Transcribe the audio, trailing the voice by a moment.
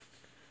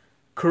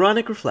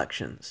Quranic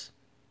Reflections,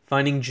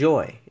 Finding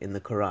Joy in the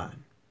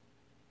Qur'an.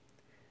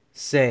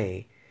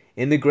 Say,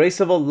 in the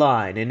grace of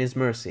Allah and in His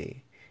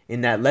mercy,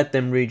 in that let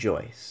them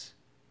rejoice.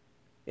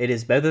 It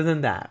is better than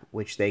that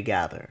which they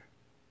gather.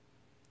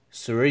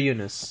 Surah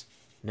Yunus,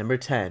 number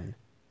 10,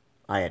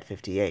 ayat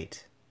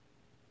 58.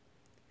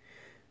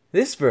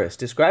 This verse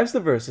describes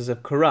the verses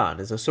of Qur'an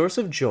as a source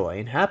of joy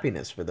and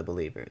happiness for the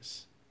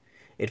believers.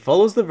 It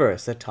follows the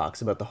verse that talks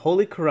about the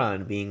Holy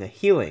Qur'an being a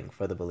healing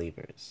for the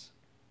believers.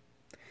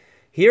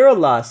 Here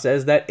Allah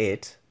says that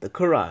it, the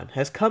Qur'an,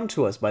 has come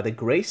to us by the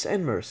grace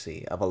and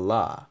mercy of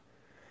Allah.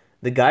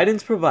 The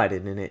guidance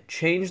provided in it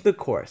changed the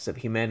course of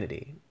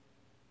humanity.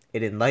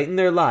 It enlightened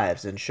their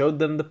lives and showed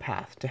them the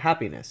path to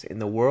happiness in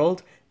the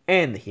world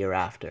and the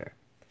hereafter.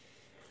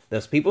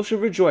 Thus people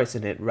should rejoice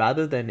in it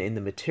rather than in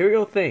the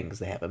material things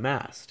they have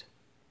amassed.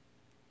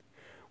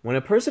 When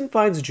a person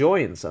finds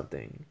joy in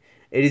something,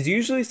 it is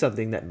usually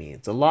something that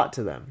means a lot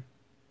to them.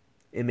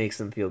 It makes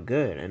them feel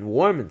good and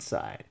warm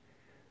inside,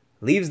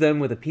 leaves them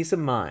with a peace of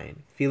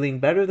mind, feeling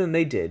better than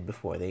they did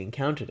before they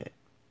encountered it.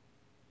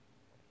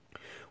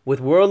 With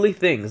worldly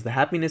things, the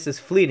happiness is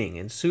fleeting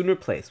and soon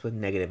replaced with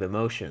negative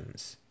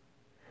emotions.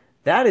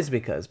 That is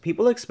because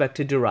people expect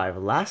to derive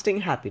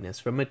lasting happiness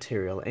from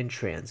material and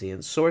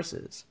transient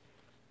sources.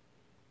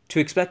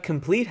 To expect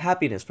complete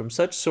happiness from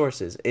such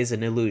sources is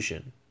an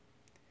illusion.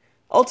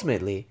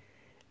 Ultimately,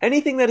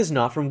 anything that is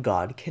not from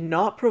God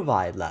cannot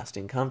provide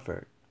lasting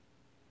comfort.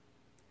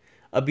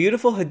 A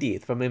beautiful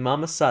hadith from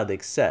Imam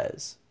as-Sadiq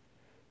says,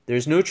 "There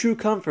is no true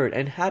comfort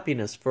and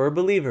happiness for a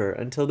believer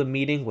until the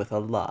meeting with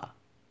Allah."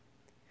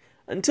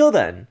 Until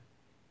then,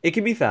 it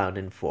can be found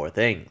in 4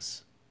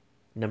 things.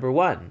 Number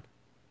 1,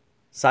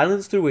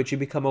 silence through which you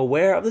become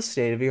aware of the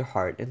state of your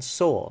heart and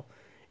soul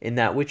in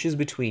that which is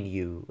between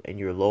you and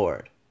your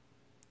Lord.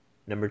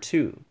 Number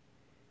 2,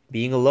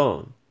 being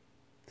alone,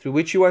 through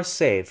which you are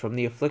saved from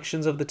the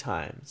afflictions of the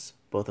times,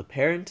 both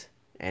apparent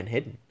and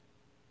hidden.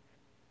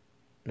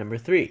 Number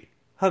 3,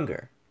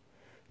 hunger,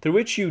 through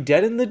which you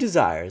deaden the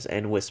desires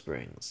and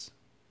whisperings.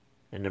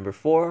 And number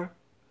 4,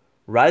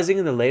 rising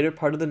in the later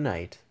part of the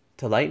night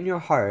to lighten your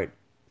heart,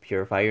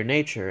 purify your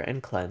nature,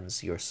 and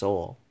cleanse your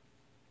soul.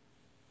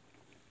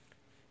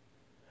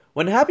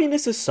 When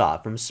happiness is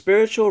sought from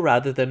spiritual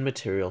rather than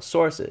material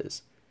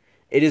sources,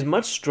 it is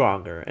much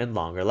stronger and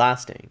longer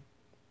lasting.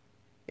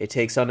 It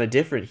takes on a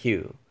different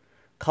hue,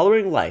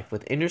 coloring life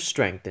with inner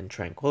strength and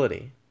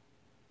tranquility.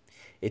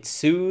 It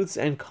soothes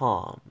and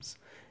calms,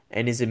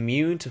 and is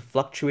immune to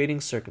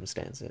fluctuating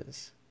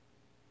circumstances.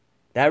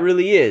 That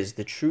really is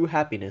the true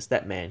happiness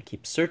that man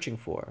keeps searching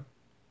for.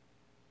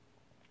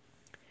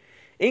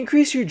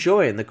 Increase your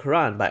joy in the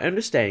Qur'an by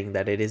understanding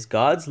that it is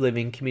God's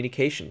living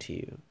communication to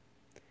you.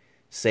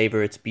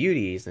 Savor its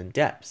beauties and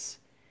depths,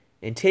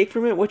 and take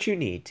from it what you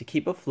need to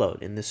keep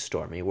afloat in this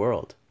stormy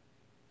world.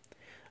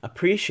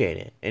 Appreciate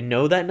it and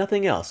know that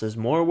nothing else is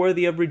more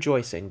worthy of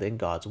rejoicing than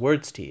God's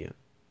words to you.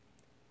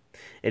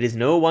 It is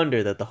no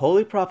wonder that the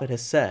Holy Prophet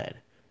has said,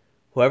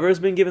 "Whoever has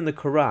been given the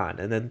Qur'an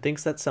and then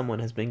thinks that someone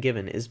has been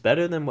given is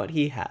better than what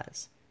he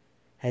has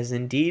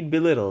indeed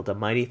belittled a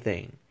mighty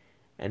thing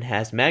and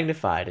has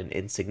magnified an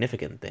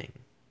insignificant thing."